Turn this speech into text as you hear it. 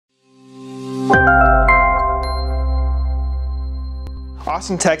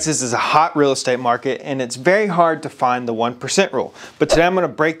Austin, Texas is a hot real estate market and it's very hard to find the 1% rule. But today I'm going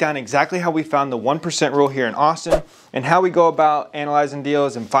to break down exactly how we found the 1% rule here in Austin and how we go about analyzing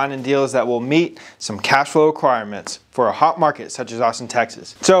deals and finding deals that will meet some cash flow requirements for a hot market such as Austin,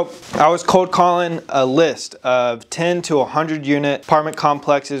 Texas. So I was cold calling a list of 10 to 100 unit apartment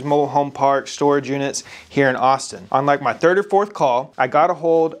complexes, mobile home parks, storage units here in Austin. On like my third or fourth call, I got a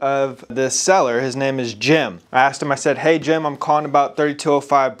hold of this seller. His name is Jim. I asked him, I said, "Hey Jim, I'm calling about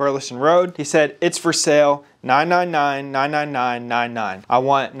 3205 Burleson Road." He said, "It's for sale. 999 999 I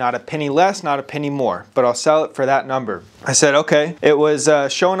want not a penny less, not a penny more, but I'll sell it for that number." I said, okay. It was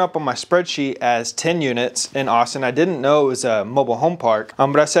showing up on my spreadsheet as 10 units in Austin. I didn't know it was a mobile home park,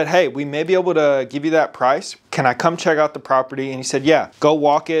 but I said, "Hey, we may be able to give you that price. Can I come check out the property?" And he said, "Yeah, go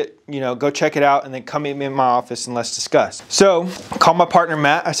walk it, go check it out and then come meet me in my office and let's discuss." So I called my partner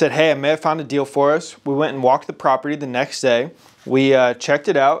Matt. I said, "Hey, I may have found a deal for us." We went and walked the property the next day. We checked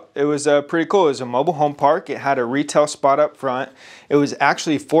it out. It was pretty cool. It was a mobile home park. It had a retail spot up front. It was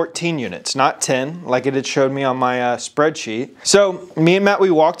actually 14 units, not 10, like it had showed me on my spreadsheet. So me and Matt, we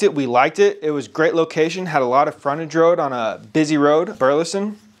walked it. We liked it. It was a great location, had a lot of frontage road on a busy road,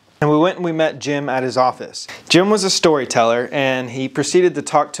 Burleson. And we went and we met Jim at his office. Jim was a storyteller and he proceeded to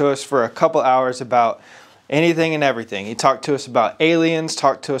talk to us for a couple hours about anything and everything. He talked to us about aliens,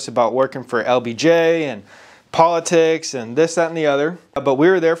 talked to us about working for LBJ and politics and this, that, and the other. But we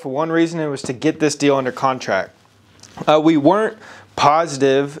were there for one reason. It was to get this deal under contract. We weren't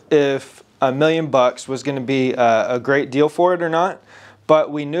positive if $1 million was going to be a great deal for it or not,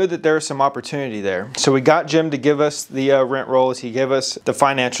 but we knew that there was some opportunity there. So we got Jim to give us the rent rolls. He gave us the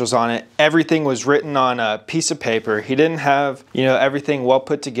financials on it. Everything was written on a piece of paper. He didn't have, everything well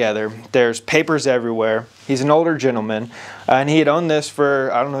put together. There's papers everywhere. He's an older gentleman and he had owned this for,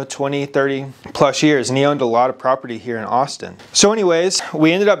 20, 30 plus years, and he owned a lot of property here in Austin. So anyways,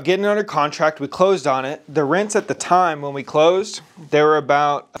 we ended up getting under contract. We closed on it. The rents at the time when we closed, they were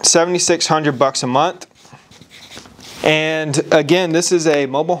about $7,600 a month. And again, this is a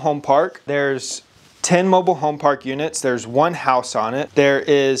mobile home park. There's 10 mobile home park units. There's one house on it. There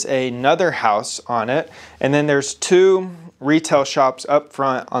is another house on it. And then there's 2 retail shops up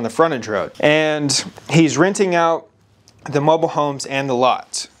front on the frontage road. And he's renting out the mobile homes and the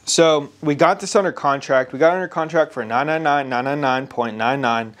lots. So we got this under contract. We got under contract for $999,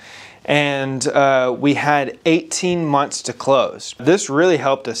 999.99. And we had 18 months to close. This really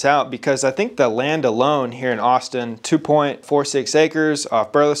helped us out because I think the land alone here in Austin, 2.46 acres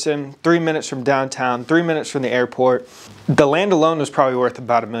off Burleson, 3 minutes from downtown, 3 minutes from the airport. The land alone was probably worth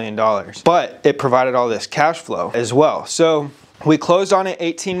about $1 million, but it provided all this cash flow as well. So we closed on it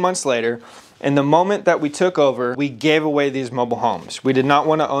 18 months later. And the moment that we took over, we gave away these mobile homes. We did not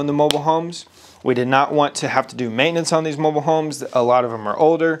want to own the mobile homes. We did not want to have to do maintenance on these mobile homes. A lot of them are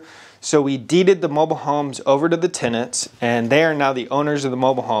older. So we deeded the mobile homes over to the tenants and they are now the owners of the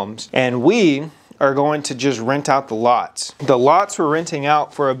mobile homes. And we are going to just rent out the lots. The lots were renting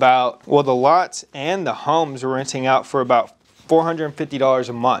out for about, the lots and the homes were renting out for about $450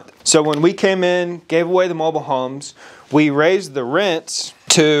 a month. So when we came in, gave away the mobile homes, we raised the rents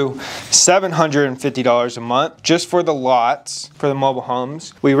to $750 a month just for the lots for the mobile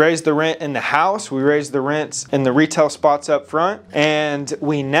homes. We raised the rent in the house, we raised the rents in the retail spots up front, and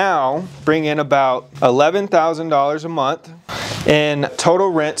we now bring in about $11,000 a month in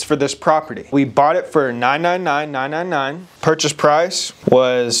total rents for this property. We bought it for $999,999. Purchase price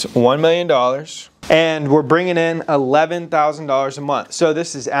was $1 million. And we're bringing in $11,000 a month. So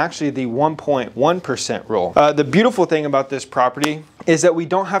this is actually the 1.1% rule. The beautiful thing about this property is that we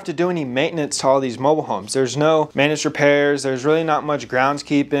don't have to do any maintenance to all these mobile homes. There's no maintenance repairs. There's really not much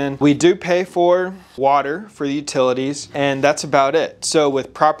groundskeeping. We do pay for water for the utilities, and that's about it. So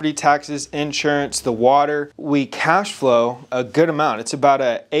with property taxes, insurance, the water, we cash flow a good amount. It's about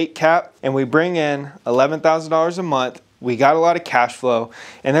an 8 cap, and we bring in $11,000 a month. We got a lot of cash flow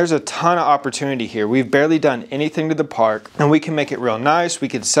and there's a ton of opportunity here. We've barely done anything to the park and we can make it real nice. We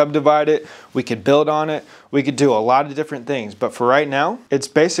could subdivide it. We could build on it. We could do a lot of different things. But for right now, it's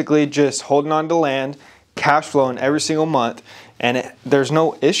basically just holding on to land, cash flowing every single month. And there's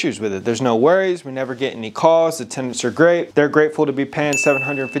no issues with it. There's no worries. We never get any calls. The tenants are great. They're grateful to be paying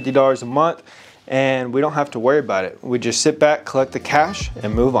 $750 a month and we don't have to worry about it. We just sit back, collect the cash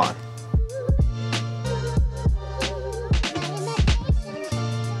and move on.